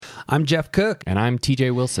I'm Jeff Cook. And I'm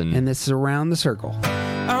TJ Wilson. And this is Around the Circle.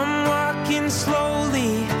 I'm walking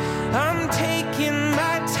slowly. I'm taking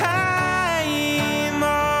my time. All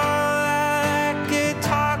I could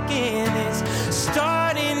talking is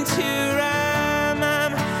starting to rhyme.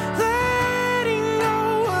 I'm letting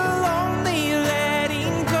go of lonely,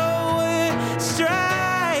 letting go of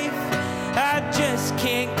strife. I just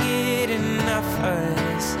can't get enough of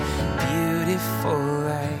this beautiful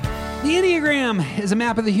life. The Enneagram is a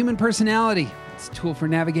map of the human personality. It's a tool for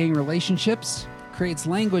navigating relationships, creates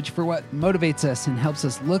language for what motivates us, and helps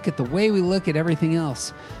us look at the way we look at everything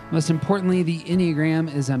else. Most importantly, the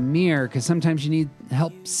Enneagram is a mirror because sometimes you need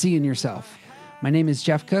help seeing yourself. My name is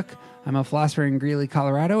Jeff Cook. I'm a philosopher in Greeley,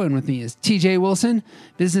 Colorado, and with me is TJ Wilson,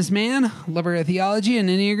 businessman, lover of theology, and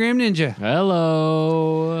Enneagram ninja.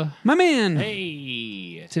 Hello. My man.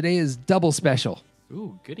 Hey. Today is double special.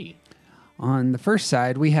 Ooh, goody. On the first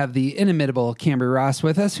side, we have the inimitable Cambry Ross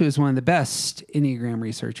with us, who is one of the best Enneagram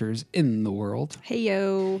researchers in the world. Hey,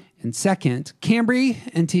 yo. And second, Cambry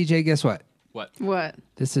and TJ, guess what? What?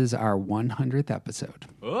 This is our 100th episode.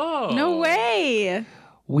 Oh. No way.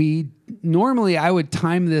 I would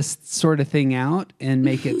time this sort of thing out and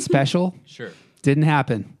make it special. Sure. Didn't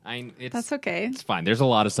happen. That's okay. It's fine. There's a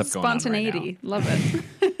lot of stuff going on right Spontaneity. now. Love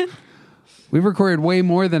it. We've recorded way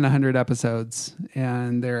more than 100 episodes,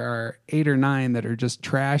 and there are 8 or 9 that are just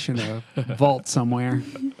trash in a vault somewhere.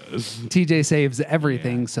 TJ saves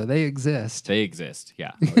everything, so they exist. They exist.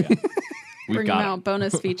 Yeah. Oh, yeah. Bring them out.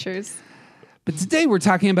 Bonus features. But today we're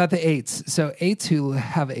talking about the 8s. So 8s who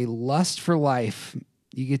have a lust for life.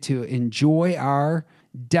 You get to enjoy our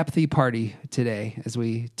depthy party today as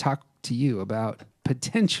we talk to you about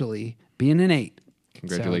potentially being an 8.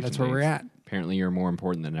 Congratulations. So that's where we're at. Apparently you're more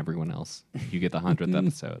important than everyone else. You get the 100th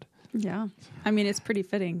episode. Yeah. I mean, it's pretty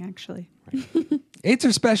fitting, actually. Right. 8s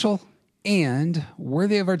are special and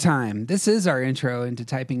worthy of our time. This is our intro into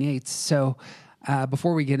typing 8s. So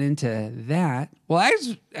before we get into that,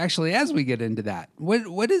 as we get into that,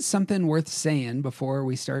 what is something worth saying before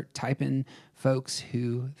we start typing folks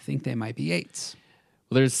who think they might be 8s?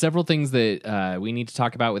 Well, there's several things that we need to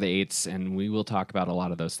talk about with the 8s, and we will talk about a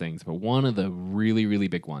lot of those things. But one of the really, really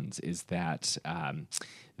big ones is that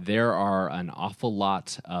there are an awful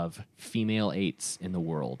lot of female 8s in the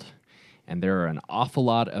world. And there are an awful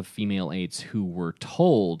lot of female 8s who were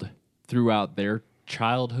told throughout their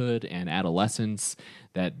childhood and adolescence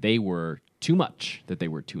that they were too much, that they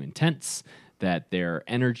were too intense, that their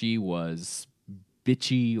energy was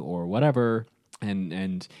bitchy or whatever.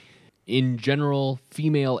 And in general,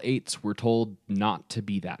 female 8s were told not to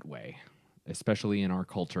be that way, especially in our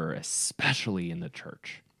culture, especially in the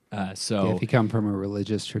church. If you come from a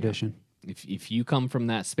religious tradition. If you come from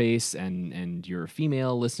that space and you're a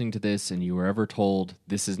female listening to this and you were ever told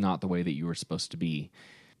this is not the way that you were supposed to be,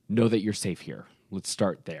 know that you're safe here. Let's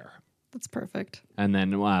start there. That's perfect. And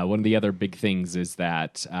then one of the other big things is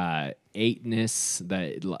that 8ness,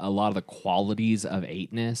 that a lot of the qualities of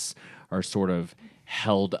 8ness are sort of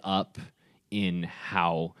held up in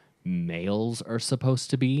how males are supposed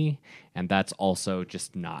to be, and that's also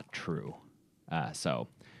just not true. So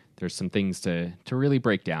there's some things to really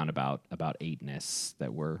break down about 8ness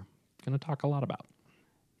that we're going to talk a lot about.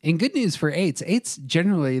 And good news for 8s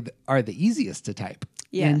generally are the easiest to type.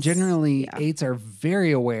 Yes. And generally, 8s are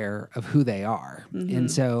very aware of who they are. Mm-hmm.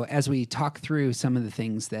 And so as we talk through some of the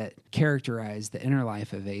things that characterize the inner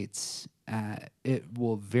life of 8s, it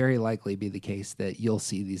will very likely be the case that you'll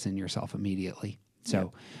see these in yourself immediately.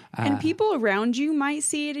 So, and people around you might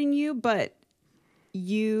see it in you, but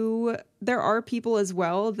there are people as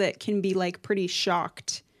well that can be like pretty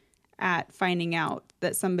shocked at finding out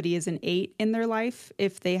that somebody is an 8 in their life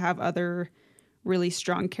if they have other really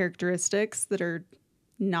strong characteristics that are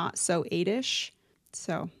not so 8ish.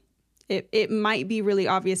 So it might be really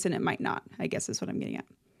obvious and it might not, I guess is what I'm getting at.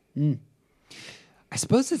 Mm. I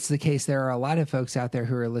suppose it's the case there are a lot of folks out there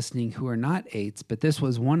who are listening who are not 8s, but this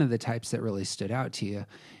was one of the types that really stood out to you.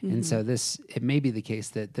 Mm-hmm. And so it may be the case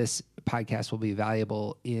that this podcast will be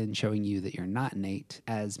valuable in showing you that you're not an 8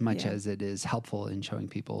 as much as it is helpful in showing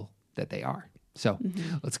people that they are. So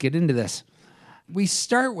let's get into this. We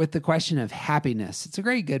start with the question of happiness. It's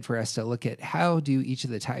very good for us to look at how do each of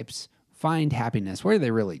the types find happiness? What are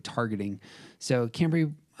they really targeting? So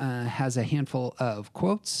Cambry has a handful of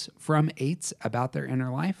quotes from 8s about their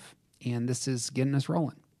inner life, and this is getting us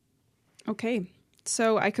rolling. Okay.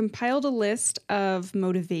 So I compiled a list of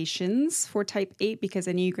motivations for type 8 because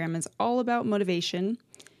Enneagram is all about motivation.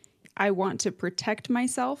 I want to protect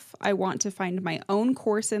myself. I want to find my own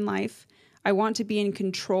course in life. I want to be in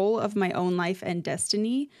control of my own life and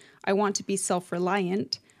destiny. I want to be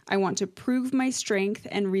self-reliant. I want to prove my strength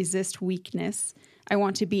and resist weakness. I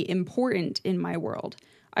want to be important in my world.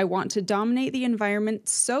 I want to dominate the environment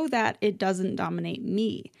so that it doesn't dominate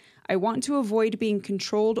me. I want to avoid being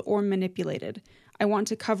controlled or manipulated. I want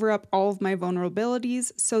to cover up all of my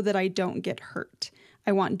vulnerabilities so that I don't get hurt.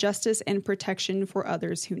 I want justice and protection for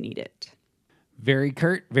others who need it. Very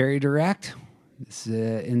curt, very direct. This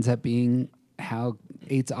ends up being how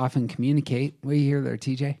 8s often communicate. What do you hear there,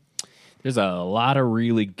 TJ? There's a lot of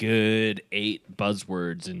really good 8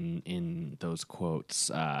 buzzwords in those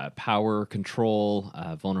quotes. Power, control,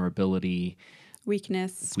 vulnerability,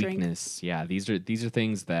 Weakness, strength. weakness. Yeah, these are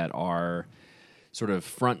things that are sort of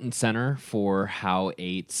front and center for how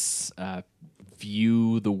 8s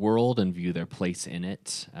view the world and view their place in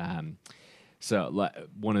it. So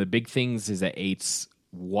one of the big things is that 8s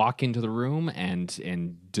walk into the room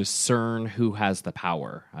and discern who has the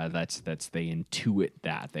power. That's they intuit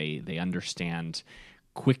that they understand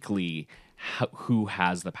quickly who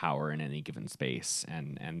has the power in any given space,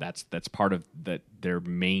 and that's part of their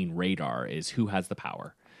main radar is who has the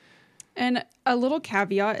power. And a little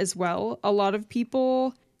caveat as well. A lot of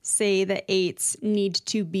people say that 8s need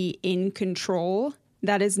to be in control.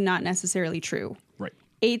 That is not necessarily true. Right.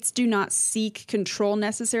 8s do not seek control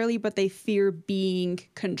necessarily, but they fear being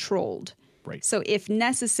controlled. Right. So if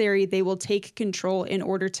necessary, they will take control in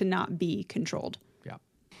order to not be controlled. Yeah.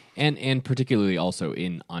 And particularly also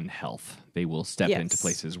in unhealth. They will step Yes. into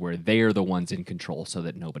places where they are the ones in control so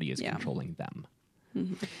that nobody is Yeah. controlling them.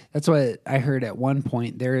 That's what I heard at one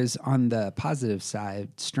point. There is, on the positive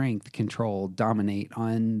side, strength, control, dominate.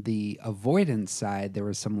 On the avoidance side, there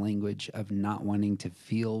was some language of not wanting to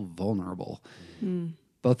feel vulnerable.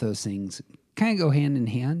 Both those things kind of go hand in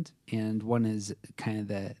hand, and one is kind of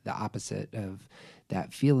the opposite of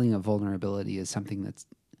that feeling of vulnerability is something that's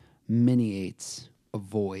many 8s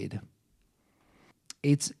avoid.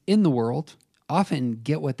 8s in the world often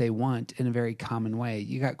get what they want in a very common way.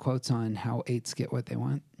 You got quotes on how 8s get what they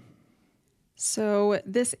want? So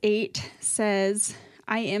this 8 says,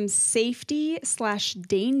 I am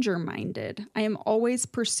safety/danger minded. I am always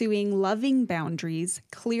pursuing loving boundaries,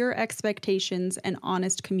 clear expectations, and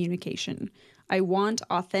honest communication. I want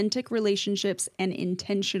authentic relationships and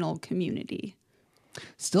intentional community.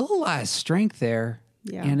 Still a lot of strength there.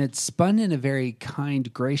 Yeah. And it's spun in a very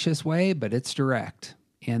kind, gracious way, but it's direct.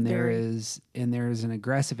 And there Very. is an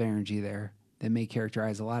aggressive energy there that may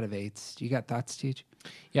characterize a lot of 8s. You got thoughts, Teach?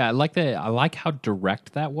 Yeah, I like how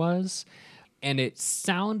direct that was. And it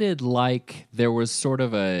sounded like there was sort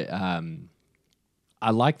of I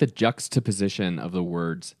like the juxtaposition of the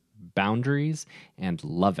words boundaries and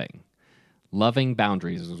loving. Loving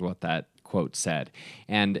boundaries is what that quote said.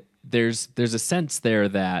 And there's a sense there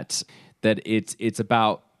that it's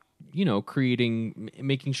about,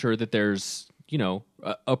 making sure that there's,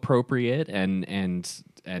 appropriate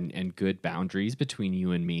and good boundaries between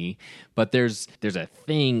you and me. But there's a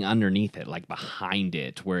thing underneath it, like behind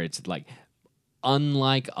it, where it's like,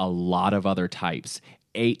 unlike a lot of other types,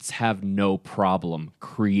 8s have no problem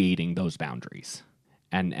creating those boundaries.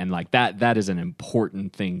 And like that is an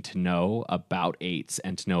important thing to know about 8s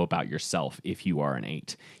and to know about yourself if you are an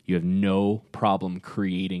 8. You have no problem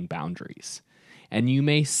creating boundaries. And you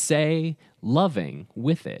may say loving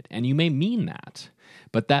with it, and you may mean that.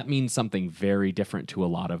 But that means something very different to a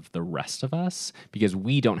lot of the rest of us because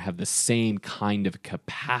we don't have the same kind of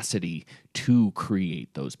capacity to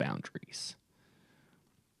create those boundaries.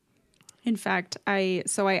 In fact, I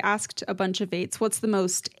asked a bunch of 8s, what's the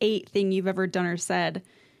most 8 thing you've ever done or said?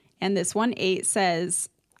 And this one 8 says,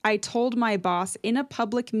 I told my boss in a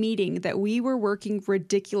public meeting that we were working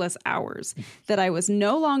ridiculous hours, that I was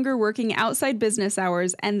no longer working outside business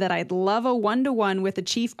hours, and that I'd love a one-to-one with a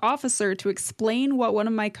chief officer to explain what one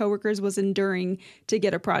of my coworkers was enduring to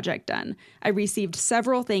get a project done. I received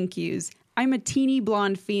several thank yous. I'm a teeny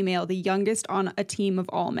blonde female, the youngest on a team of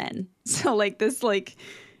all men. So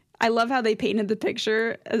I love how they painted the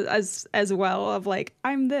picture as well of like,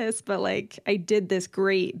 I'm this, but like I did this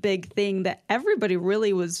great big thing that everybody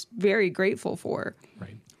really was very grateful for.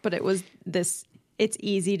 Right. But it was it's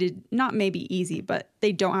easy to, not maybe easy, but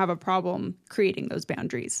they don't have a problem creating those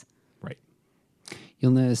boundaries. Right.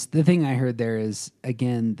 You'll notice the thing I heard there is,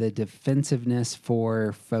 again, the defensive-ness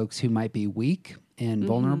for folks who might be weak and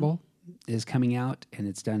vulnerable is coming out, and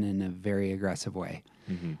it's done in a very aggressive way.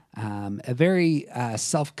 A very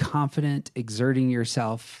self-confident, exerting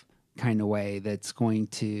yourself kind of way that's going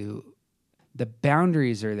to, the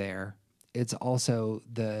boundaries are there. It's also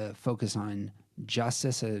the focus on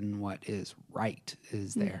justice and what is right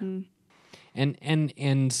is there.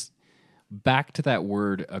 And back to that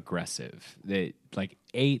word aggressive. That like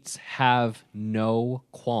 8s have no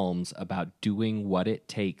qualms about doing what it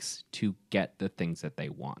takes to get the things that they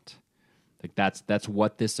want. Like that's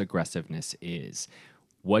what this aggressiveness is.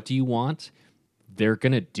 What do you want? They're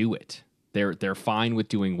going to do it. They're fine with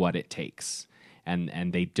doing what it takes.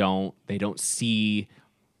 And they don't see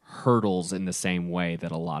hurdles in the same way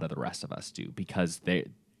that a lot of the rest of us do, because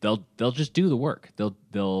they'll just do the work.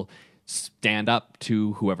 They'll stand up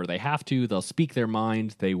to whoever they have to. They'll speak their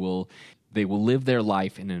mind. They will live their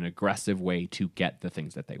life in an aggressive way to get the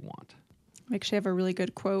things that they want. I actually have a really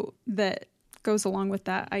good quote that goes along with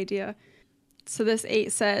that idea. So this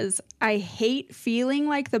 8 says, I hate feeling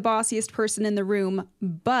like the bossiest person in the room,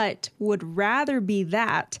 but would rather be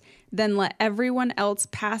that than let everyone else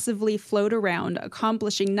passively float around,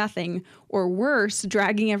 accomplishing nothing, or worse,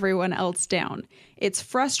 dragging everyone else down. It's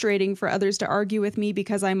frustrating for others to argue with me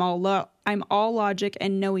because I'm all logic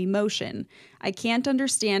and no emotion. I can't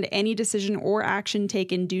understand any decision or action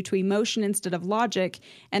taken due to emotion instead of logic,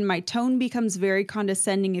 and my tone becomes very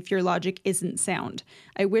condescending if your logic isn't sound.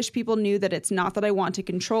 I wish people knew that it's not that I want to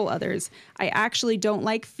control others. I actually don't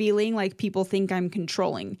like feeling like people think I'm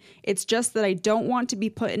controlling. It's just that I don't want to be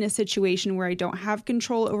put in a situation where I don't have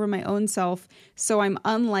control over my own self, so I'm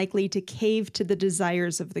unlikely to cave to the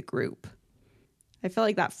desires of the group. I feel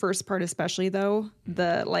like that first part especially, though,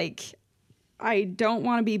 I don't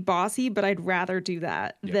want to be bossy, but I'd rather do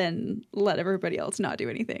that than let everybody else not do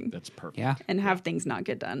anything. That's perfect. Yeah. And have things not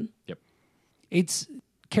get done. Yep. 8s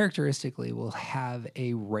characteristically will have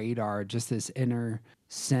a radar, just this inner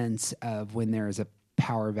sense of when there is a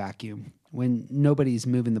power vacuum. When nobody's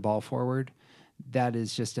moving the ball forward, that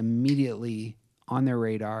is just immediately on their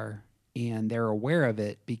radar, and they're aware of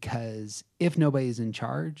it, because if nobody's in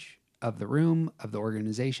charge of the room, of the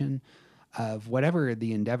organization, of whatever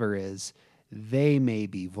the endeavor is, they may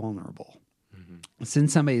be vulnerable. Mm-hmm.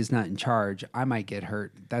 Since somebody is not in charge, I might get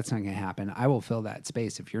hurt. That's not going to happen. I will fill that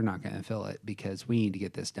space if you're not going to fill it, because we need to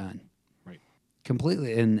get this done. Right.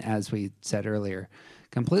 Completely, and as we said earlier,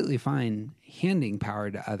 completely fine handing power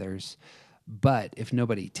to others, but if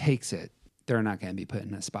nobody takes it, they're not going to be put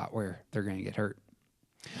in a spot where they're going to get hurt.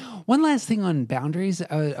 One last thing on boundaries,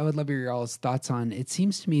 I would love your all's thoughts on. It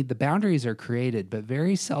seems to me the boundaries are created, but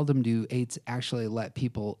very seldom do 8s actually let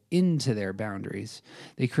people into their boundaries.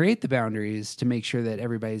 They create the boundaries to make sure that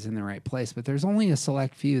everybody's in the right place, but there's only a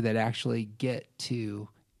select few that actually get to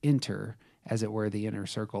enter, as it were, the inner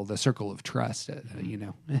circle, the circle of trust,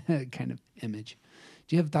 kind of image.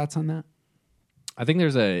 Do you have thoughts on that? I think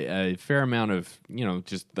there's a fair amount of,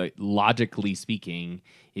 just logically speaking,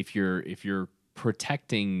 if you're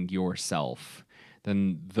protecting yourself,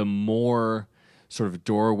 then the more sort of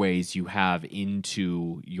doorways you have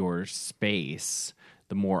into your space,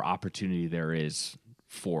 the more opportunity there is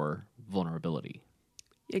for vulnerability.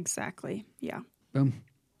 Exactly. Yeah. Boom.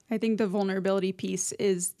 I think the vulnerability piece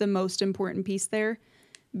is the most important piece there,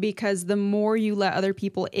 because the more you let other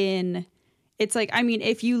people in, it's like,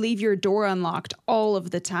 if you leave your door unlocked all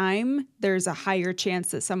of the time, there's a higher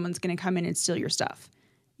chance that someone's going to come in and steal your stuff.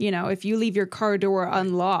 If you leave your car door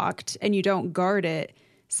unlocked and you don't guard it,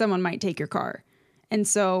 someone might take your car. And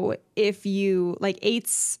so if you,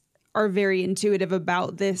 8s are very intuitive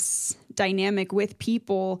about this dynamic with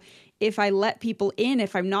people. If I let people in,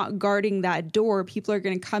 if I'm not guarding that door, people are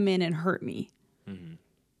going to come in and hurt me. Mm-hmm.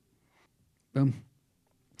 Boom.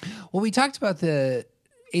 Well, we talked about the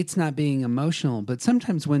 8s not being emotional, but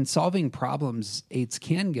sometimes when solving problems, 8s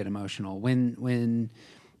can get emotional. When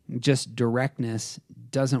just directness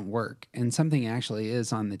doesn't work and something actually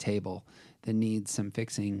is on the table that needs some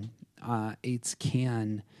fixing, 8s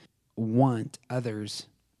can want others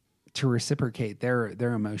to reciprocate their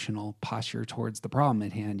emotional posture towards the problem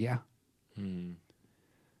at hand. Yeah.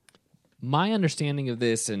 My understanding of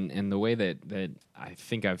this and the way that I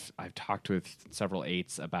think I've talked with several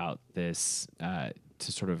 8s about this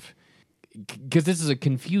to sort of, because this is a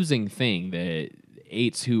confusing thing, that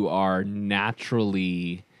 8s who are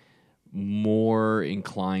naturally more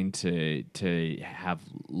inclined to have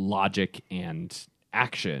logic and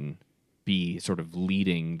action be sort of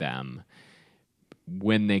leading them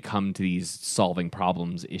when they come to these solving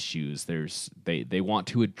problems issues. They want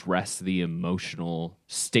to address the emotional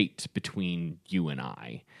state between you and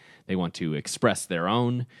I. They want to express their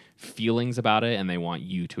own feelings about it, and they want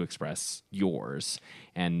you to express yours.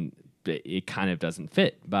 And it kind of doesn't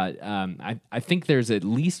fit. But I think there's at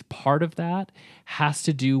least part of that has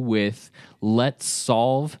to do with, let's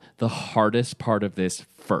solve the hardest part of this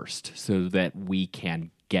first so that we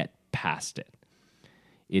can get past it.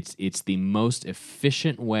 It's the most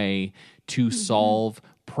efficient way to solve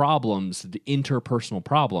problems, the interpersonal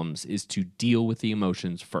problems, is to deal with the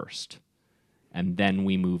emotions first. And then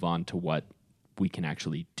we move on to what we can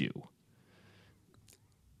actually do.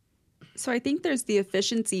 So I think there's the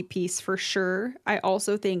efficiency piece for sure. I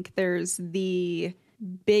also think there's the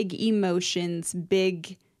big emotions,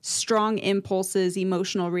 big, strong impulses,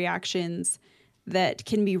 emotional reactions that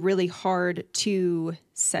can be really hard to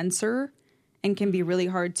censor and can be really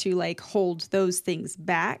hard to like hold those things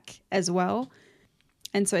back as well.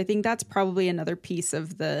 And so I think that's probably another piece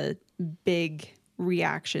of the big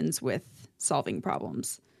reactions with solving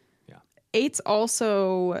problems. Yeah. 8s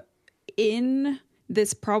also, in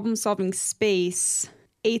this problem solving space,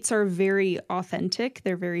 8s are very authentic.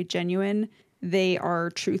 They're very genuine. They are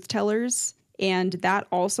truth tellers. And that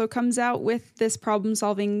also comes out with this problem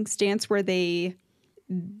solving stance where they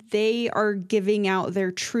are giving out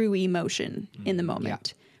their true emotion in the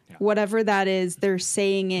moment. Yeah. Whatever that is, they're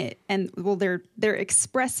saying it, and well, they're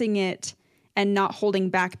expressing it and not holding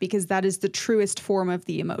back, because that is the truest form of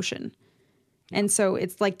the emotion. And so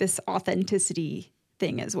it's like this authenticity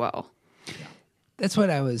thing as well. That's what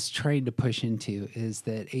I was trying to push into, is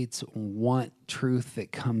that 8s want truth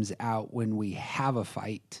that comes out when we have a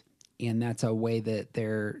fight. And that's a way that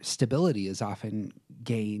their stability is often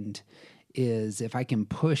gained, is if I can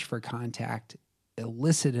push for contact,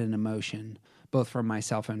 elicit an emotion, both from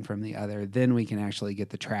myself and from the other, then we can actually get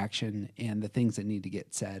the traction, and the things that need to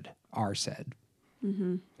get said are said.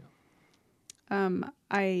 Mm-hmm.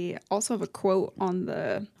 I also have a quote on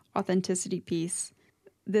the authenticity piece.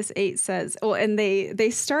 This 8 says, well, and they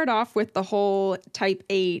start off with the whole type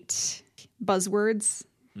 8 buzzwords,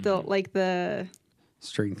 the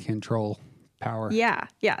Strength, control, power. Yeah.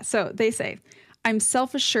 So they say, I'm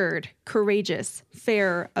self-assured, courageous,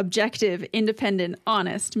 fair, objective, independent,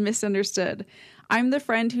 honest, misunderstood. I'm the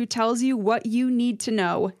friend who tells you what you need to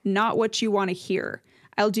know, not what you want to hear.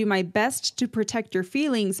 I'll do my best to protect your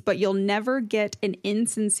feelings, but you'll never get an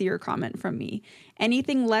insincere comment from me.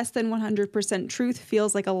 Anything less than 100% truth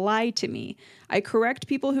feels like a lie to me. I correct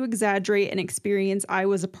people who exaggerate an experience I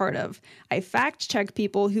was a part of. I fact-check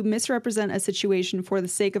people who misrepresent a situation for the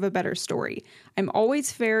sake of a better story. I'm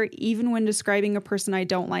always fair, even when describing a person I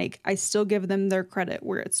don't like. I still give them their credit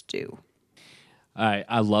where it's due.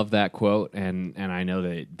 I love that quote, and I know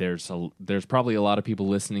that there's probably a lot of people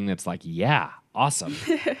listening that's like, yeah, awesome.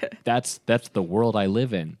 That's the world I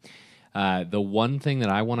live in. The one thing that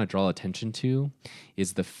I want to draw attention to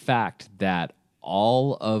is the fact that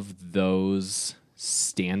all of those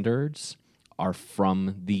standards are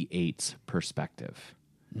from the 8's perspective.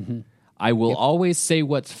 Mm-hmm. I will always say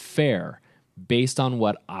what's fair based on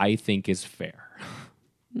what I think is fair.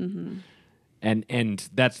 Mm-hmm. And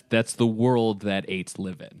that's the world that 8's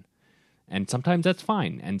live in. And sometimes that's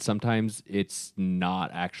fine, and sometimes it's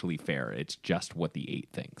not actually fair. It's just what the 8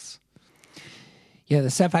 thinks. Yeah,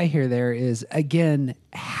 the stuff I hear there is, again,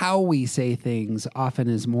 how we say things often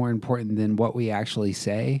is more important than what we actually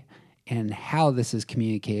say. And how this is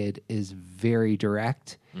communicated is very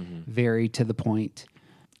direct, very to the point.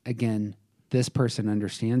 Again, this person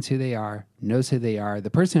understands who they are, knows who they are.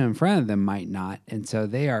 The person in front of them might not. And so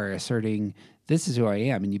they are asserting, this is who I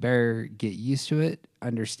am, and you better get used to it,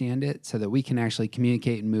 understand it, so that we can actually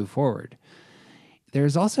communicate and move forward.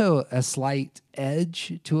 There's also a slight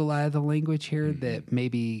edge to a lot of the language here that may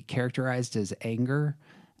be characterized as anger.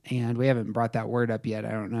 And we haven't brought that word up yet,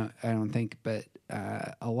 I don't think, but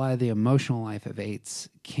a lot of the emotional life of 8s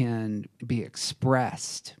can be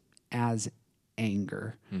expressed as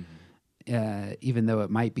anger. Even though it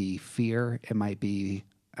might be fear, it might be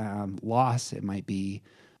loss, it might be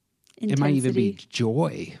Intensity, it might even be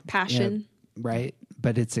joy, passion, right?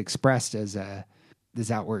 But it's expressed as this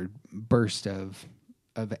outward burst of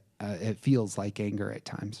it feels like anger at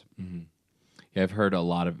times. Mm-hmm. Yeah, I've heard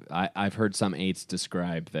I've heard some 8s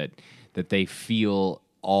describe that they feel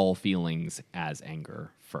all feelings as anger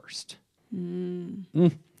first.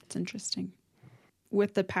 It's interesting.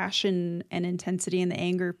 With the passion and intensity and the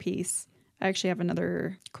anger piece, I actually have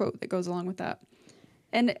another quote that goes along with that.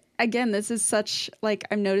 And again, this is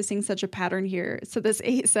I'm noticing such a pattern here. So this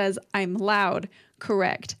 8 says, I'm loud,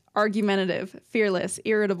 correct, argumentative, fearless,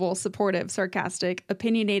 irritable, supportive, sarcastic,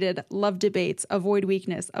 opinionated, love debates, avoid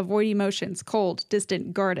weakness, avoid emotions, cold,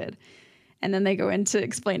 distant, guarded. And then they go into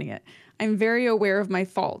explaining it. I'm very aware of my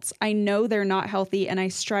faults. I know they're not healthy, and I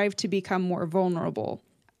strive to become more vulnerable.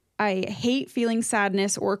 I hate feeling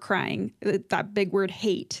sadness or crying. That big word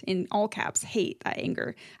hate, in all caps, hate, that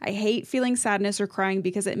anger. I hate feeling sadness or crying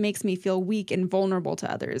because it makes me feel weak and vulnerable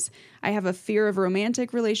to others. I have a fear of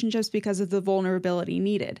romantic relationships because of the vulnerability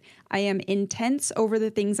needed. I am intense over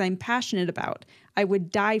the things I'm passionate about. I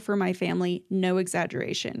would die for my family, no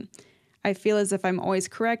exaggeration. I feel as if I'm always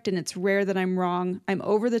correct and it's rare that I'm wrong. I'm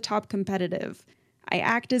over the top competitive. I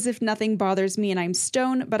act as if nothing bothers me and I'm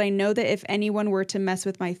stoned, but I know that if anyone were to mess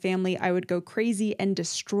with my family, I would go crazy and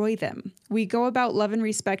destroy them. We go about love and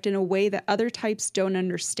respect in a way that other types don't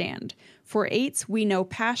understand. For 8s, we know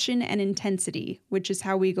passion and intensity, which is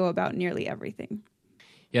how we go about nearly everything.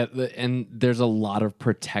 Yeah, and there's a lot of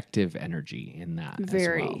protective energy in that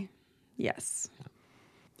Very, as well. yes.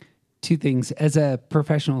 Two things. As a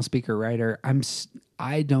professional speaker writer,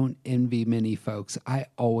 I don't envy many folks. I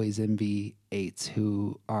always envy 8s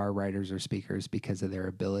who are writers or speakers because of their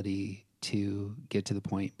ability to get to the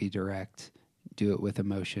point, be direct, do it with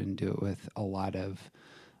emotion, do it with a lot of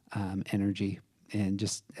energy. And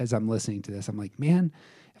just as I'm listening to this, I'm like, man,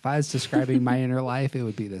 if I was describing my inner life, it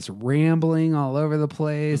would be this rambling all over the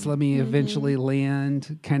place. Let me eventually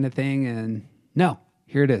land kind of thing. And no,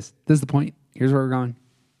 here it is. This is the point. Here's where we're going.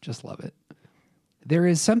 Just love it. There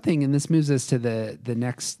is something, and this moves us to the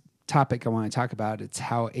next topic I want to talk about. It's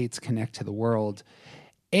how 8s connect to the world.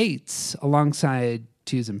 8s, alongside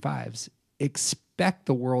 2s and 5s, expect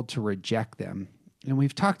the world to reject them. And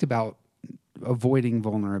we've talked about avoiding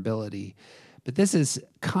vulnerability, but this is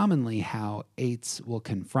commonly how 8s will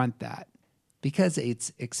confront that. Because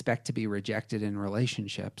 8s expect to be rejected in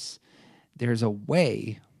relationships, there's a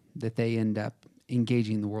way that they end up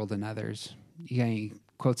engaging the world and others. You got any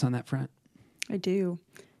quotes on that front? I do.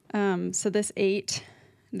 So this 8,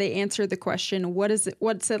 they answer the question, what's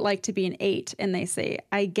it like to be an 8? And they say,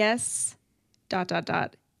 I guess, ...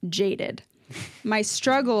 jaded. My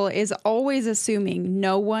struggle is always assuming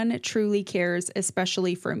no one truly cares,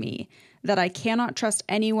 especially for me, that I cannot trust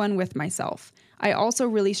anyone with myself. I also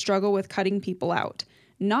really struggle with cutting people out.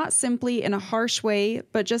 Not simply in a harsh way,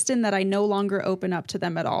 but just in that I no longer open up to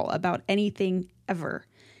them at all about anything ever.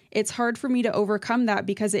 It's hard for me to overcome that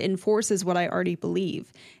because it enforces what I already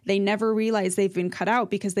believe. They never realize they've been cut out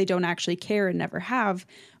because they don't actually care and never have,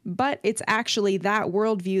 but it's actually that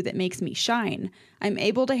worldview that makes me shine. I'm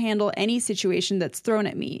able to handle any situation that's thrown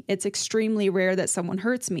at me. It's extremely rare that someone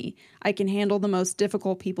hurts me. I can handle the most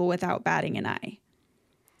difficult people without batting an eye.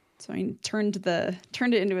 So I turned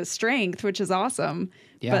it into a strength, which is awesome.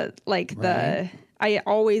 Yeah, but I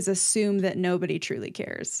always assume that nobody truly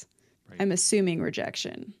cares. Right. I'm assuming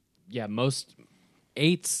rejection. Yeah, most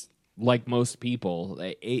 8s, like most people,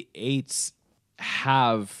 8s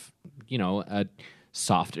have, a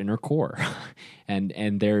soft inner core, and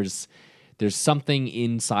there's something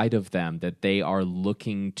inside of them that they are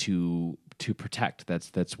looking to protect.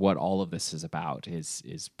 That's what all of this is about.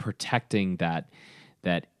 Is protecting that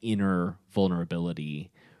inner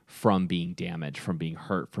vulnerability from being damaged, from being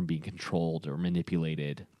hurt, from being controlled or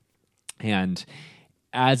manipulated, and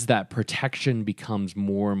as that protection becomes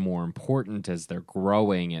more and more important as they're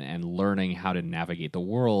growing and learning how to navigate the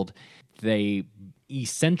world, they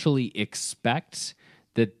essentially expect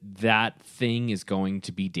that thing is going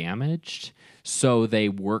to be damaged. So they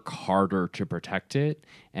work harder to protect it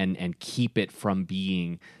and keep it from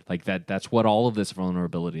being like that. That's what all of this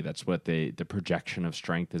vulnerability, that's what the projection of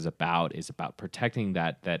strength is about protecting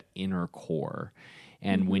that inner core.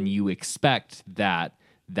 And when you expect that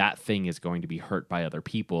thing is going to be hurt by other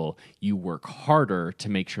people, you work harder to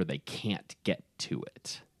make sure they can't get to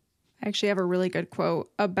it. I actually have a really good quote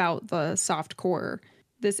about the soft core.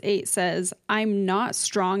 This 8 says, I'm not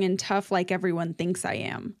strong and tough like everyone thinks I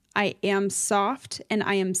am. I am soft and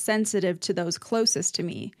I am sensitive to those closest to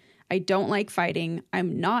me. I don't like fighting.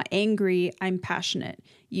 I'm not angry. I'm passionate.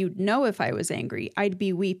 You'd know if I was angry. I'd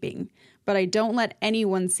be weeping. But I don't let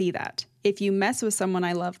anyone see that. If you mess with someone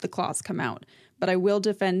I love, the claws come out. But I will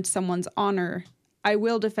defend someone's honor. I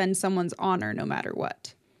will defend someone's honor no matter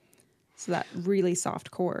what. So that really soft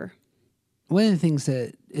core. One of the things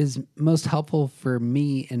that is most helpful for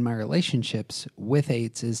me in my relationships with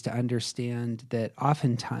 8s is to understand that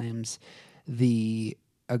oftentimes the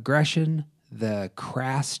aggression, the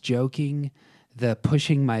crass joking, the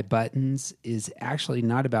pushing my buttons is actually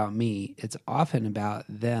not about me. It's often about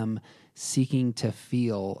them seeking to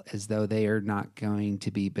feel as though they are not going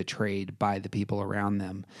to be betrayed by the people around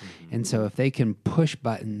them. Mm-hmm. And so if they can push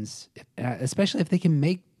buttons, especially if they can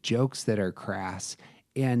make jokes that are crass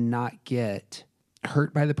and not get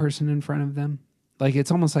hurt by the person in front of them, like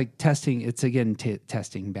it's almost like testing, it's again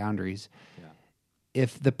testing boundaries. Yeah.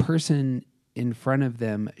 If the person in front of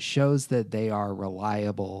them shows that they are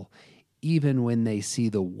reliable, even when they see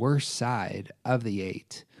the worst side of the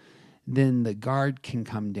 8, then the guard can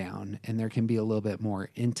come down and there can be a little bit more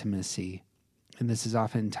intimacy. And this is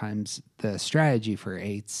oftentimes the strategy for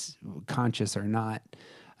 8s, conscious or not,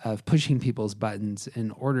 of pushing people's buttons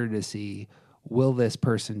in order to see, will this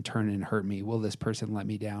person turn and hurt me? Will this person let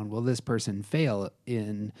me down? Will this person fail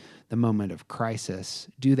in the moment of crisis?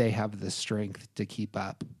 Do they have the strength to keep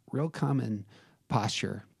up? Real common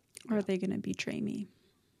posture. Or are they going to betray me?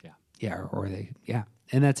 Yeah, or they, yeah.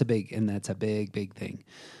 And that's a big thing,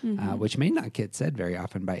 which may not get said very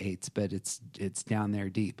often by 8s, but it's down there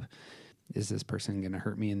deep. Is this person going to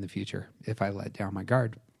hurt me in the future if I let down my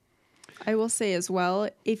guard? I will say as well,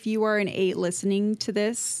 if you are an 8 listening to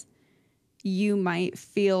this, you might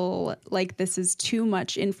feel like this is too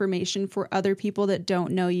much information for other people that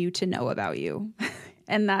don't know you to know about you.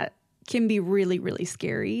 And that can be really, really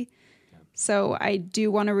scary. So I do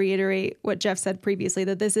want to reiterate what Jeff said previously,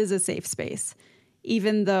 that this is a safe space,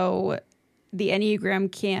 even though the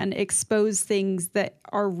Enneagram can expose things that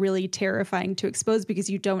are really terrifying to expose because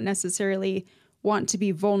you don't necessarily want to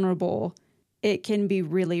be vulnerable. It can be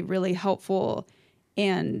really, really helpful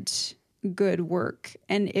and good work,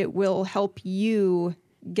 and it will help you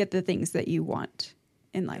get the things that you want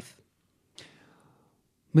in life.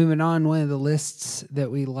 Moving on, one of the lists that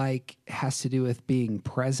we like has to do with being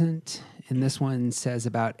present. And this one says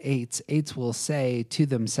about 8s. 8s will say to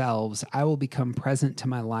themselves, I will become present to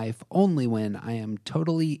my life only when I am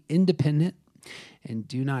totally independent and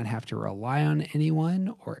do not have to rely on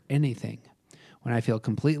anyone or anything. When I feel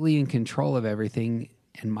completely in control of everything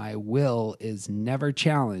and my will is never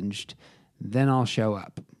challenged, then I'll show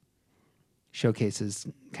up. Showcases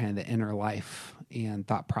kind of the inner life and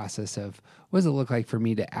thought process of what does it look like for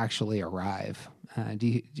me to actually arrive?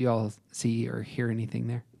 Do you all see or hear anything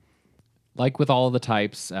there? Like with all the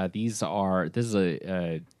types, this is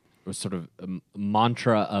a sort of a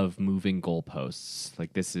mantra of moving goalposts.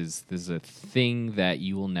 Like this is a thing that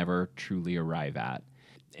you will never truly arrive at.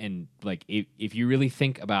 And like if you really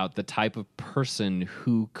think about the type of person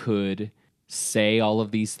who could say all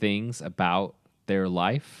of these things about their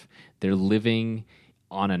life, they're living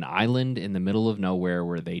on an island in the middle of nowhere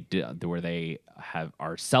where they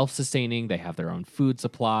are self-sustaining, they have their own food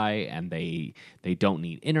supply, and they don't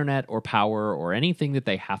need internet or power or anything that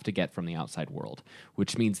they have to get from the outside world,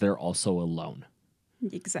 which means they're also alone.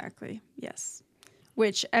 Exactly. Yes.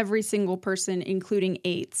 Which every single person, including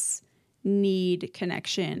 8s, need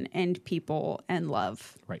connection and people and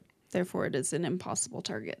love. Right. Therefore, it is an impossible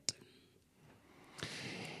target.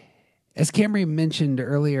 As Camry mentioned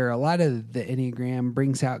earlier, a lot of the Enneagram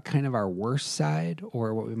brings out kind of our worst side,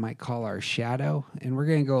 or what we might call our shadow. And we're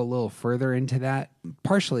going to go a little further into that,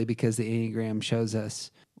 partially because the Enneagram shows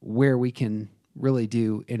us where we can really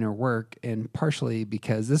do inner work, and partially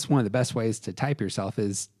because this is one of the best ways to type yourself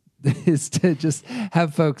is to just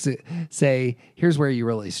have folks say, here's where you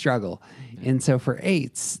really struggle. And so for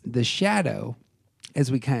 8s, the shadow,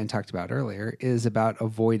 as we kind of talked about earlier, is about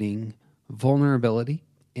avoiding vulnerability.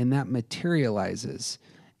 And that materializes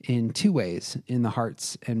in 2 ways in the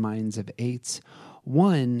hearts and minds of 8s.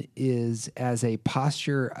 One is as a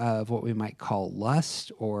posture of what we might call lust,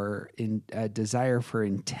 or in a desire for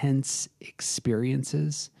intense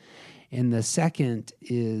experiences. And the second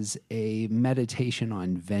is a meditation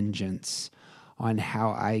on vengeance, on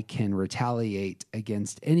how I can retaliate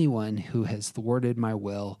against anyone who has thwarted my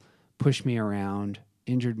will, pushed me around,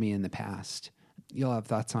 injured me in the past. You'll have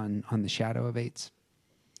thoughts on the shadow of 8s?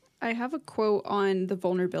 I have a quote on the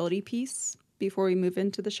vulnerability piece before we move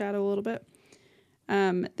into the shadow a little bit.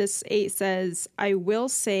 This 8 says, I will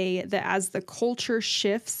say that as the culture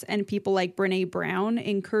shifts and people like Brene Brown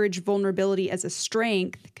encourage vulnerability as a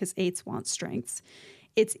strength, because 8s want strengths,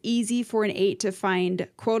 it's easy for an 8 to find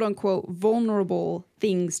quote unquote vulnerable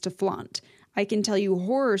things to flaunt. I can tell you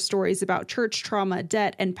horror stories about church trauma,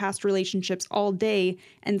 debt, and past relationships all day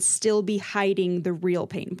and still be hiding the real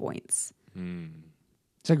pain points.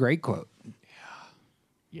 It's a great quote.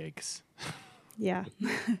 Yeah. Yikes. Yeah.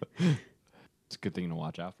 It's a good thing to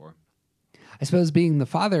watch out for. I suppose being the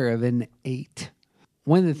father of an 8,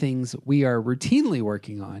 one of the things we are routinely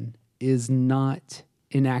working on is not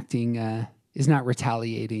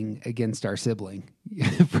retaliating against our sibling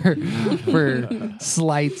for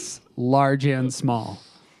slights large and small.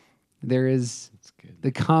 There is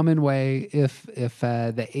the common way if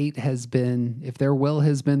the 8 if their will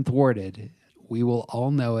has been thwarted, we will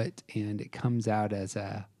all know it, and it comes out as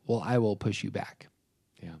I will push you back.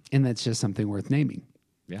 Yeah. And that's just something worth naming.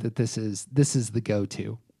 Yeah. That this is the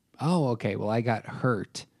go-to. Oh, okay. Well, I got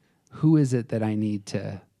hurt. Who is it that I need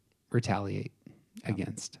to retaliate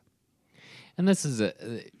against. And this is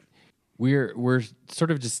we're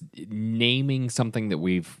sort of just naming something that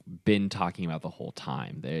we've been talking about the whole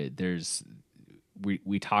time.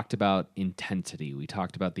 We talked about intensity. We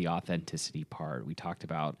talked about the authenticity part. We talked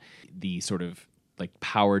about the sort of like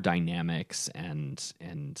power dynamics and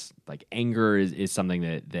like anger is something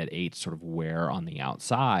that eights sort of wear on the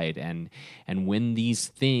outside. And when these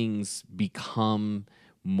things become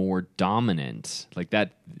more dominant, like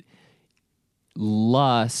that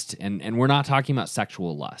lust, and we're not talking about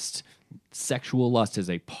sexual lust. Sexual lust is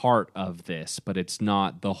a part of this, but it's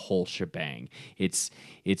not the whole shebang. It's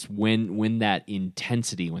when that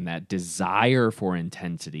intensity, when that desire for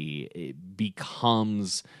intensity, it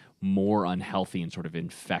becomes more unhealthy and sort of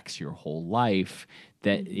infects your whole life,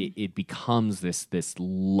 that it becomes this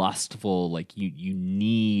lustful, like you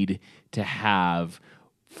need to have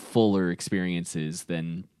fuller experiences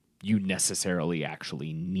than you necessarily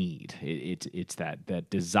actually need. It's that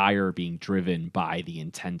desire being driven by the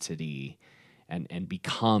intensity and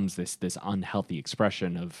becomes this unhealthy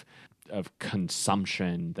expression of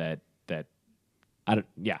consumption that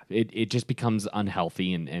it just becomes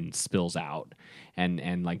unhealthy and spills out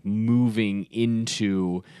and like moving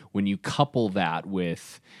into, when you couple that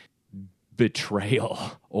with betrayal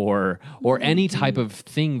or any type of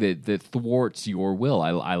thing that thwarts your will.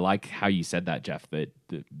 I like how you said that, Jeff,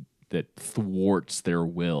 that thwarts their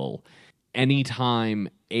will. Anytime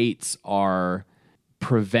eights are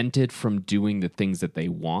prevented from doing the things that they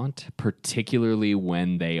want, particularly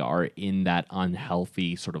when they are in that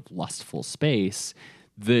unhealthy sort of lustful space,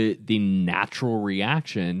 the natural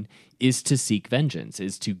reaction is to seek vengeance,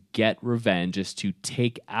 is to get revenge, is to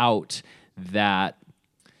take out that,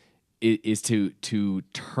 is to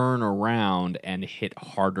turn around and hit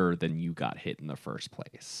harder than you got hit in the first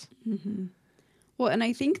place. Mm-hmm. Well, and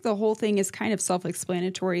I think the whole thing is kind of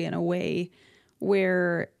self-explanatory in a way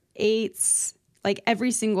where eights, like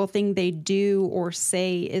every single thing they do or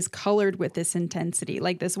say is colored with this intensity.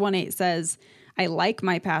 Like this 1/8 says, I like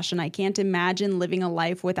my passion. I can't imagine living a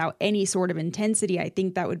life without any sort of intensity. I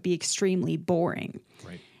think that would be extremely boring.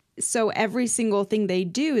 Right. So every single thing they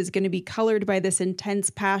do is going to be colored by this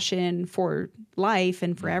intense passion for life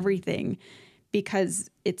and for everything,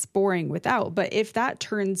 because it's boring without. But if that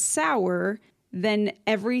turns sour, then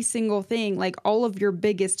every single thing, like all of your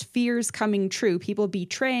biggest fears coming true, people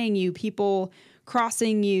betraying you, people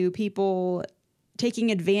crossing you, people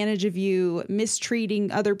taking advantage of you, mistreating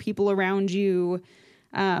other people around you,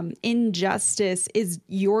 injustice, is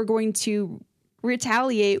you're going to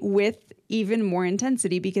retaliate with even more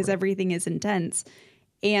intensity because everything is intense.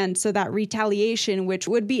 And so that retaliation, which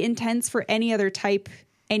would be intense for any other type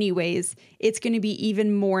anyways, it's going to be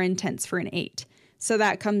even more intense for an 8. So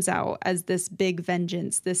that comes out as this big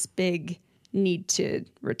vengeance, this big need to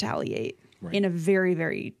retaliate in a very,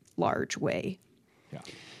 very large way.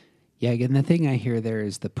 Yeah, again, the thing I hear there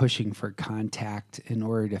is the pushing for contact in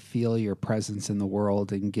order to feel your presence in the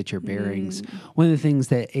world and get your bearings. One of the things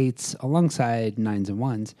that 8s, alongside 9s and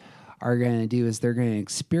 1s, are going to do is they're going to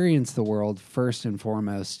experience the world first and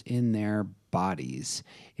foremost in their bodies.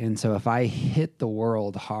 And so if I hit the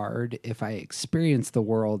world hard, if I experience the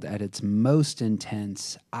world at its most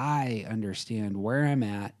intense, I understand where I'm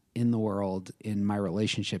at in the world, in my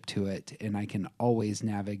relationship to it, and I can always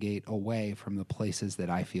navigate away from the places that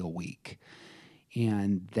I feel weak.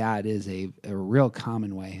 And that is a real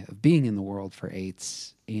common way of being in the world for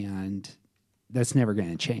 8s, and that's never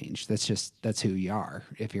going to change. That's who you are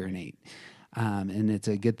if you're an 8. And it's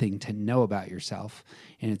a good thing to know about yourself,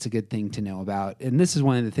 and it's a good thing to know about. And this is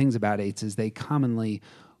one of the things about 8s is they commonly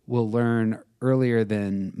will learn earlier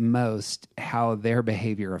than most how their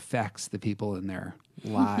behavior affects the people in their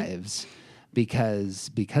lives because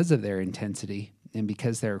of their intensity and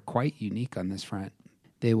because they're quite unique on this front.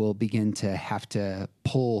 They will begin to have to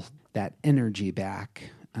pull that energy back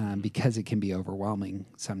because it can be overwhelming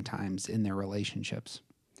sometimes in their relationships.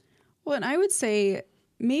 Well, and I would say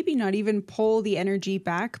maybe not even pull the energy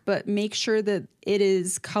back, but make sure that it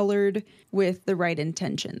is colored with the right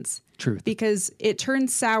intentions. Truth. Because it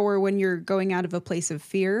turns sour when you're going out of a place of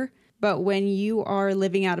fear, but when you are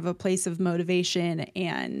living out of a place of motivation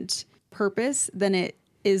and purpose, then it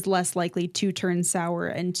is less likely to turn sour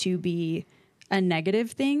and to be a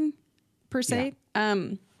negative thing, per se. Yeah.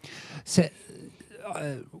 So,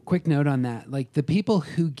 quick note on that. Like the people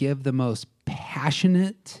who give the most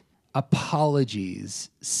passionate apologies,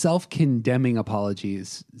 self-condemning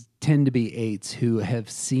apologies, tend to be 8s who have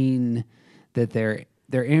seen that their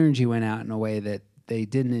energy went out in a way that they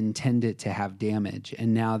didn't intend it to have damage,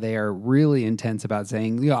 and now they are really intense about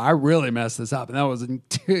saying, I really messed this up, and that was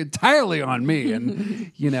entirely on me,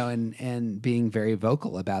 and and being very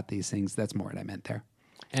vocal about these things. That's more what I meant there.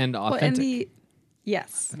 And authentic. Well,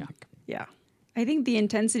 yes. Yeah. I think the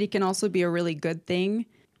intensity can also be a really good thing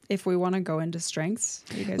if we want to go into strengths.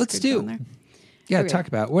 You guys Let's could do. go in there. Yeah, Okay. talk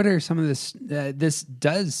about what are some of this. This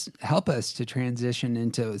does help us to transition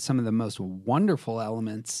into some of the most wonderful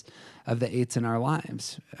elements of the eights in our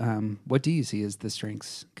lives. What do you see as the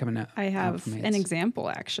strengths coming up? I have from an eights? example,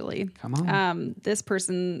 actually. Come on. This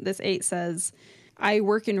eight says, I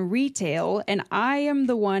work in retail and I am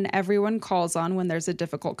the one everyone calls on when there's a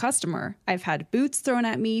difficult customer. I've had boots thrown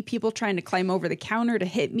at me, people trying to climb over the counter to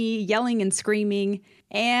hit me, yelling and screaming,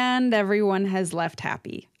 and everyone has left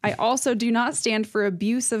happy. I also do not stand for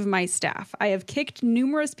abuse of my staff. I have kicked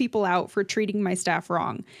numerous people out for treating my staff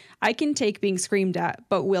wrong. I can take being screamed at,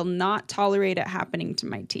 but will not tolerate it happening to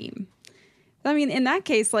my team. I mean, in that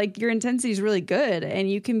case, like, your intensity is really good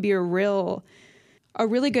and you can be a really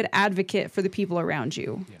good advocate for the people around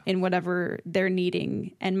you in whatever they're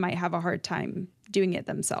needing and might have a hard time doing it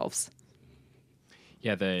themselves.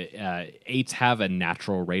 Yeah, the eights have a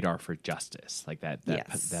natural radar for justice, like that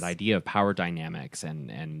idea of power dynamics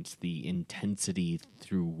and the intensity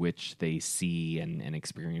through which they see and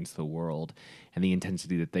experience the world, and the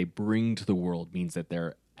intensity that they bring to the world means that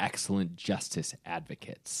they're excellent justice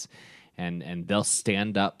advocates, and they'll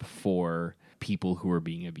stand up for people who are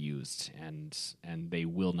being abused, and they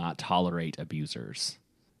will not tolerate abusers.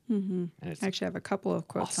 Mm-hmm. And I actually have a couple of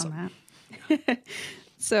quotes awesome. on that.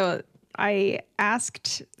 So I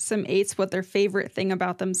asked some eights what their favorite thing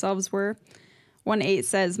about themselves were. One eight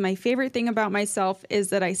says, my favorite thing about myself is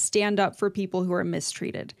that I stand up for people who are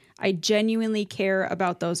mistreated. I genuinely care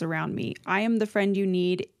about those around me. I am the friend you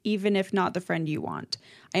need, even if not the friend you want.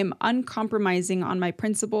 I am uncompromising on my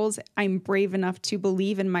principles. I'm brave enough to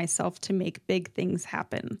believe in myself to make big things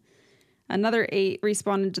happen. Another eight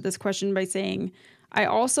responded to this question by saying, I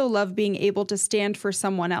also love being able to stand for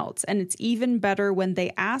someone else, and it's even better when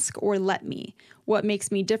they ask or let me. What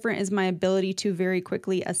makes me different is my ability to very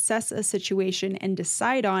quickly assess a situation and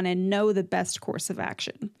decide on and know the best course of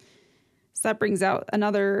action. So that brings out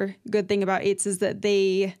another good thing about eights is that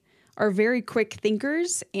they are very quick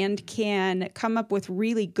thinkers and can come up with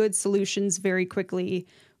really good solutions very quickly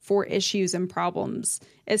for issues and problems,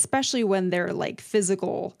 especially when they're like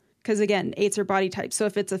physical. Because again, eights are body types. So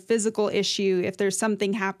if it's a physical issue, if there's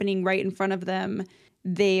something happening right in front of them,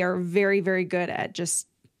 they are very, very good at just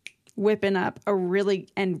whipping up a really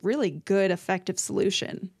good, effective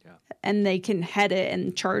solution. Yeah. And they can head it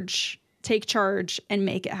and take charge and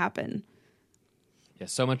make it happen. Yeah,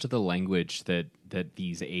 so much of the language that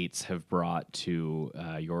these eights have brought to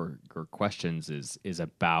your questions is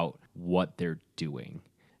about what they're doing,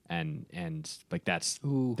 and like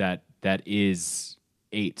that is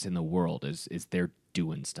eights in the world is they're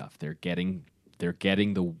doing stuff. They're getting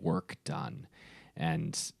the work done,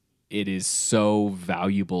 and it is so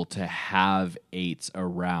valuable to have eights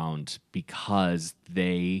around because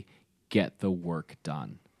they get the work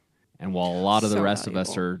done. And while a lot of the rest of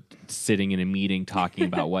us are sitting in a meeting talking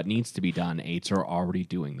about what needs to be done, eights are already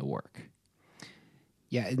doing the work.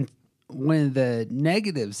 Yeah, and one of the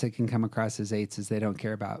negatives that can come across as eights is they don't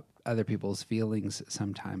care about other people's feelings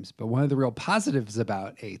sometimes. But one of the real positives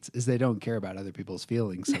about eights is they don't care about other people's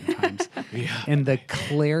feelings sometimes. Yeah. And the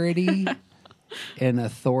clarity and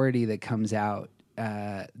authority that comes out,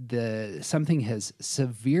 something has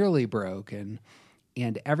severely broken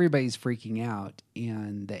and everybody's freaking out,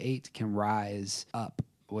 and the eight can rise up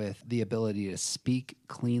with the ability to speak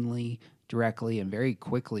cleanly, directly, and very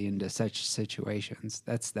quickly into such situations.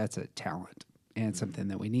 That's a talent and something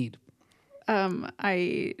that we need.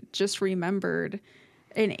 I just remembered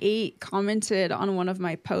an eight commented on one of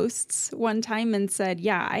my posts one time and said,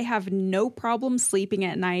 yeah, I have no problem sleeping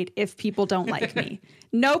at night if people don't like me.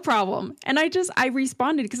 No problem. And I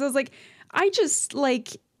responded because I was like,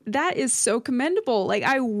 that is so commendable. Like,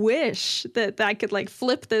 I wish that I could like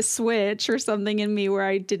flip this switch or something in me where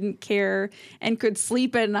I didn't care and could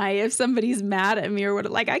sleep at night if somebody's mad at me or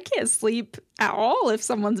what. Like, I can't sleep at all if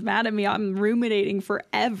someone's mad at me. I'm ruminating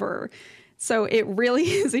forever. So it really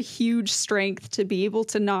is a huge strength to be able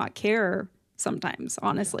to not care sometimes,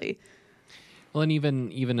 honestly. Well, and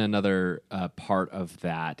even another part of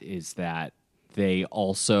that is that they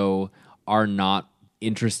also are not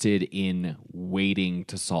interested in waiting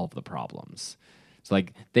to solve the problems. It's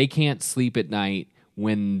like they can't sleep at night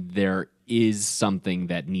when there is something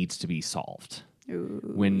that needs to be solved.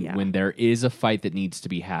 When there is a fight that needs to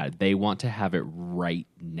be had, they want to have it right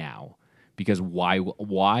now Because why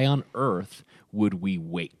on earth would we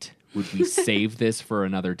wait? Would we save this for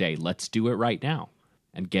another day? Let's do it right now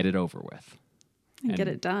and get it over with. And get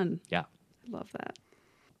it done. Yeah. I love that.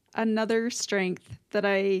 Another strength that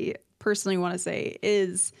I personally want to say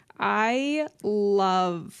is I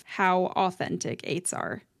love how authentic 8s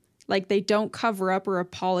are. Like, they don't cover up or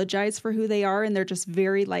apologize for who they are, and they're just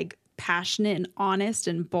very like passionate and honest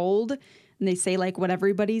and bold, and they say like what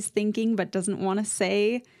everybody's thinking but doesn't want to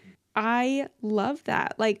say. I love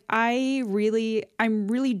that. Like, I'm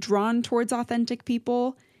really drawn towards authentic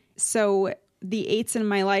people. So the 8s in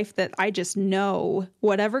my life that I just know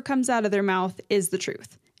whatever comes out of their mouth is the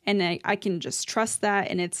truth. And I can just trust that.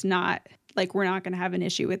 And it's not like, we're not going to have an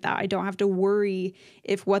issue with that. I don't have to worry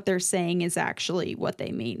if what they're saying is actually what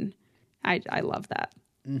they mean. I love that.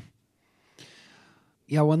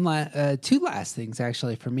 Yeah, two last things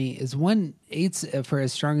actually for me is one, 8s, for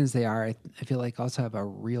as strong as they are, I feel like also have a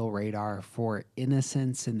real radar for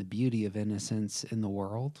innocence and the beauty of innocence in the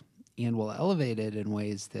world, and will elevate it in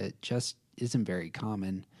ways that just isn't very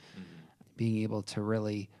common. Being able to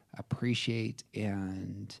really appreciate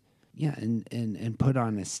and put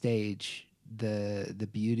on a stage the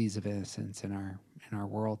beauties of innocence in our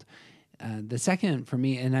world. The second for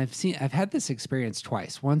me, and I've had this experience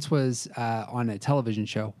twice. Once was on a television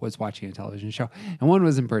show, watching a television show, and one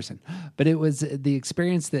was in person. But it was the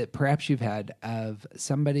experience that perhaps you've had of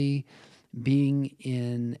somebody being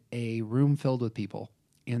in a room filled with people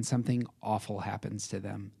and something awful happens to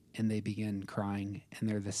them and they begin crying and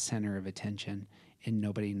they're the center of attention and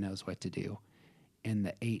nobody knows what to do. And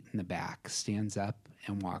the 8 in the back stands up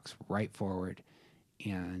and walks right forward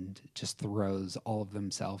and just throws all of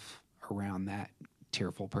themselves around that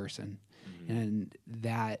tearful person. And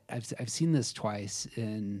that I've seen this twice,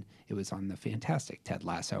 and it was on the fantastic Ted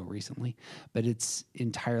Lasso recently, but it's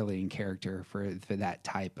entirely in character for that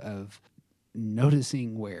type of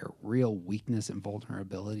noticing where real weakness and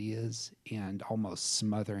vulnerability is and almost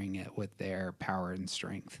smothering it with their power and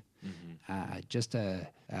strength. It's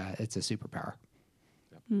a superpower.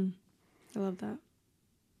 I love that.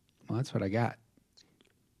 Well, that's what I got.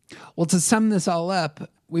 Well, to sum this all up,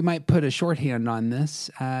 we might put a shorthand on this.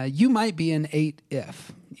 You might be an 8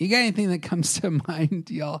 if. You got anything that comes to mind,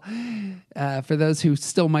 y'all? For those who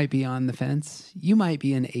still might be on the fence, you might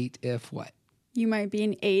be an 8 if what? You might be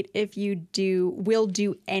an 8 if you will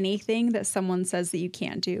do anything that someone says that you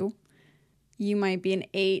can't do. You might be an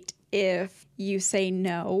 8 if you say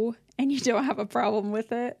no and you don't have a problem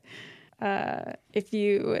with it. If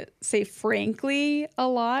you say frankly a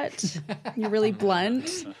lot, you're really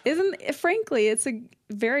blunt. Frankly, it's a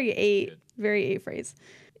very 8 phrase.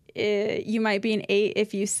 You might be an 8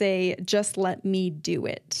 if you say, just let me do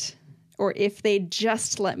it. Or if they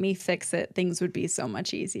just let me fix it, things would be so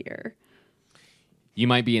much easier. You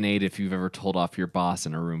might be an 8 if you've ever told off your boss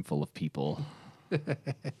in a room full of people.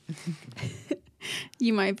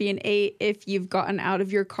 You might be an 8 if you've gotten out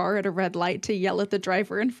of your car at a red light to yell at the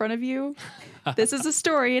driver in front of you. This is a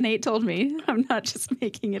story an 8 told me. I'm not just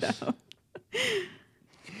making it up.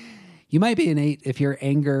 You might be an 8 if your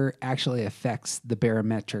anger actually affects the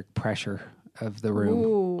barometric pressure of the room.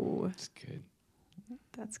 Ooh, That's good.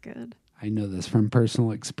 that's good. I know this from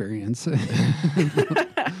personal experience.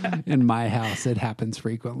 In my house, it happens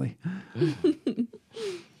frequently.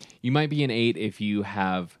 You might be an 8 if you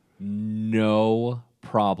have no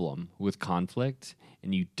problem with conflict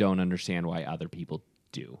and you don't understand why other people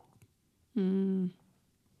do.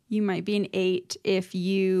 You might be an 8 if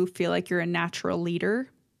you feel like you're a natural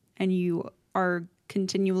leader and you are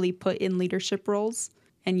continually put in leadership roles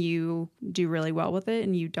and you do really well with it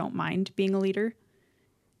and you don't mind being a leader.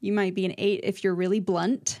 You might be an 8 if you're really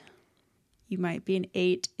blunt. You might be an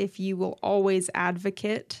 8 if you will always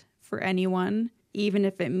advocate for anyone, even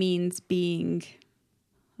if it means being...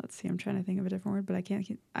 Let's see, I'm trying to think of a different word, but I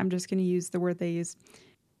can't. I'm just going to use the word they use.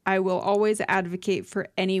 I will always advocate for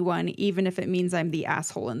anyone, even if it means I'm the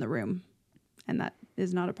asshole in the room. And that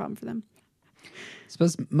is not a problem for them. I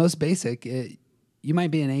suppose most basic, you might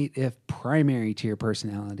be an 8 if primary to your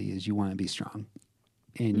personality is you want to be strong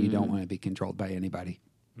and you don't want to be controlled by anybody.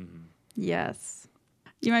 Yes.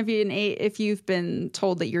 You might be an 8 if you've been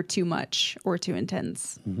told that you're too much or too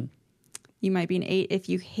intense. You might be an 8 if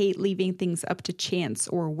you hate leaving things up to chance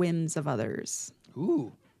or whims of others.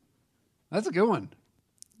 Ooh, that's a good one.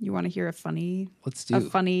 You want to hear a funny, Let's do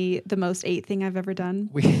the most 8 thing I've ever done?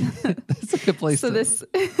 That's a good place So to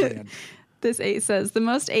this 8 says, the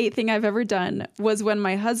most 8 thing I've ever done was when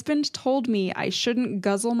my husband told me I shouldn't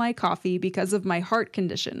guzzle my coffee because of my heart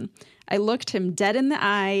condition. I looked him dead in the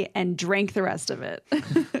eye and drank the rest of it.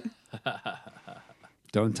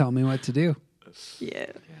 Don't tell me what to do. Yeah.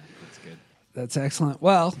 That's good. That's excellent.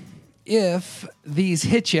 Well, if these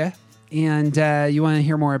hit you and you want to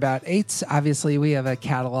hear more about eights, obviously we have a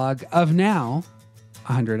catalog of now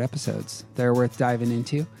 100 episodes that are worth diving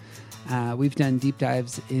into. We've done deep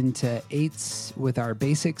dives into eights with our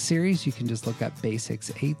basics series. You can just look up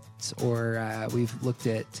basics eights, or we've looked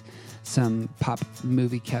at some pop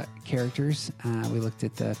movie characters. We looked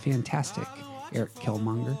at the fantastic Eric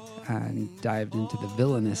Killmonger and dived into the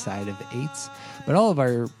villainous side of eights. But all of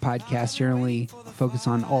our podcasts generally focus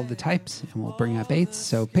on all the types, and we'll bring up eights.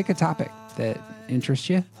 So pick a topic that interests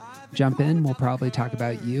you. Jump in. We'll probably talk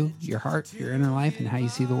about you, your heart, your inner life, and how you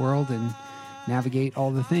see the world and navigate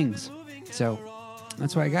all the things. So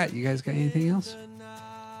that's what I got. You guys got anything else?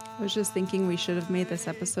 I was just thinking we should have made this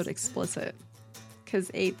episode explicit, because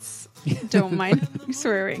eights don't mind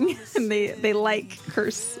swearing, and they like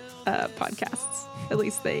curse podcasts, at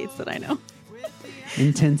least the eights that I know.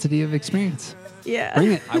 Intensity of experience. Yeah.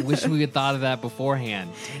 Bring it. I wish we had thought of that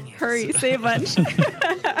beforehand. Dang it. Hurry, say a bunch.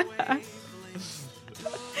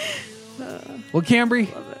 Well,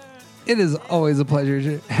 Cambry, Love it. it is always a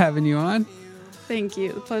pleasure having you on. Thank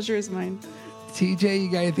you. The pleasure is mine. TJ,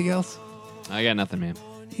 you got anything else? I got nothing, man.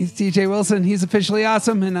 He's TJ Wilson. He's officially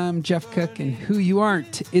awesome. And I'm Jeff Cook. And who you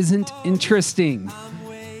aren't isn't interesting.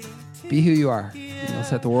 Be who you are. And you'll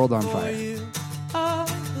set the world on fire.